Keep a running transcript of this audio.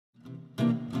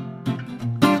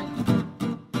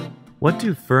What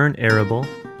do Fern Arable,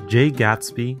 Jay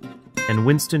Gatsby, and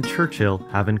Winston Churchill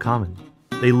have in common?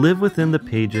 They live within the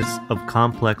pages of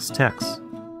complex texts.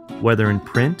 Whether in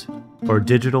print or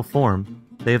digital form,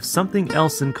 they have something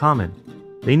else in common.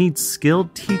 They need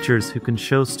skilled teachers who can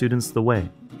show students the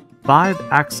way. 5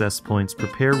 access points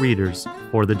prepare readers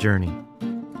for the journey.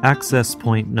 Access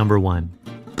point number 1.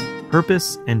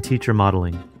 Purpose and teacher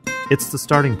modeling. It's the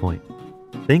starting point.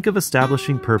 Think of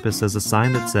establishing purpose as a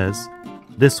sign that says,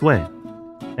 "This way,"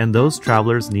 and those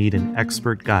travelers need an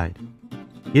expert guide.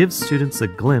 Give students a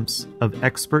glimpse of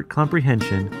expert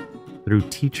comprehension through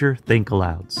teacher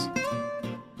think-alouds.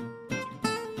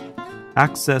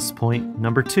 Access point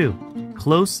number 2.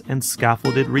 Close and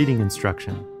scaffolded reading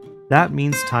instruction. That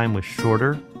means time with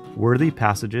shorter, worthy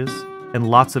passages and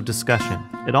lots of discussion.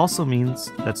 It also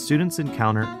means that students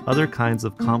encounter other kinds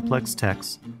of complex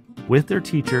texts with their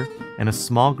teacher and a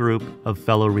small group of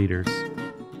fellow readers.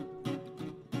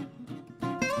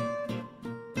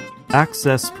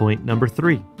 Access point number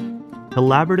 3.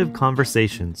 Collaborative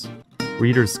conversations.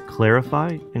 Readers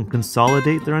clarify and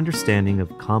consolidate their understanding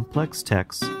of complex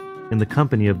texts in the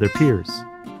company of their peers.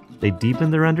 They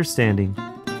deepen their understanding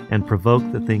and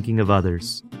provoke the thinking of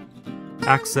others.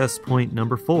 Access point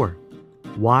number 4.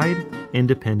 Wide,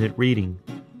 independent reading.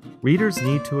 Readers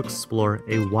need to explore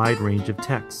a wide range of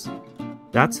texts.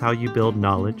 That's how you build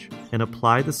knowledge and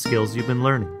apply the skills you've been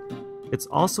learning. It's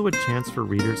also a chance for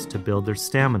readers to build their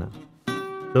stamina.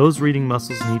 Those reading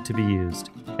muscles need to be used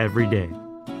every day.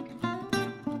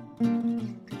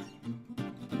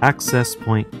 Access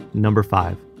point number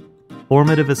 5.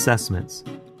 Formative assessments.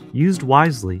 Used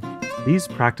wisely, these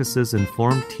practices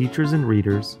inform teachers and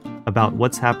readers about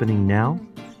what's happening now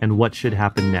and what should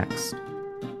happen next.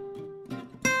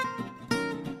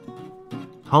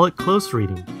 Call it close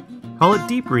reading. Call it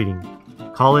deep reading.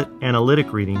 Call it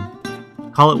analytic reading.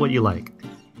 Call it what you like.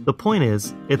 The point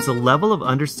is, it's a level of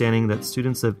understanding that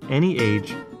students of any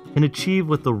age can achieve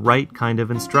with the right kind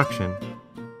of instruction.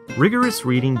 Rigorous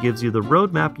reading gives you the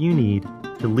roadmap you need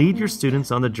to lead your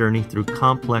students on the journey through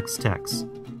complex texts.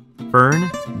 Fern,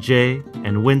 Jay,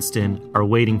 and Winston are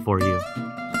waiting for you.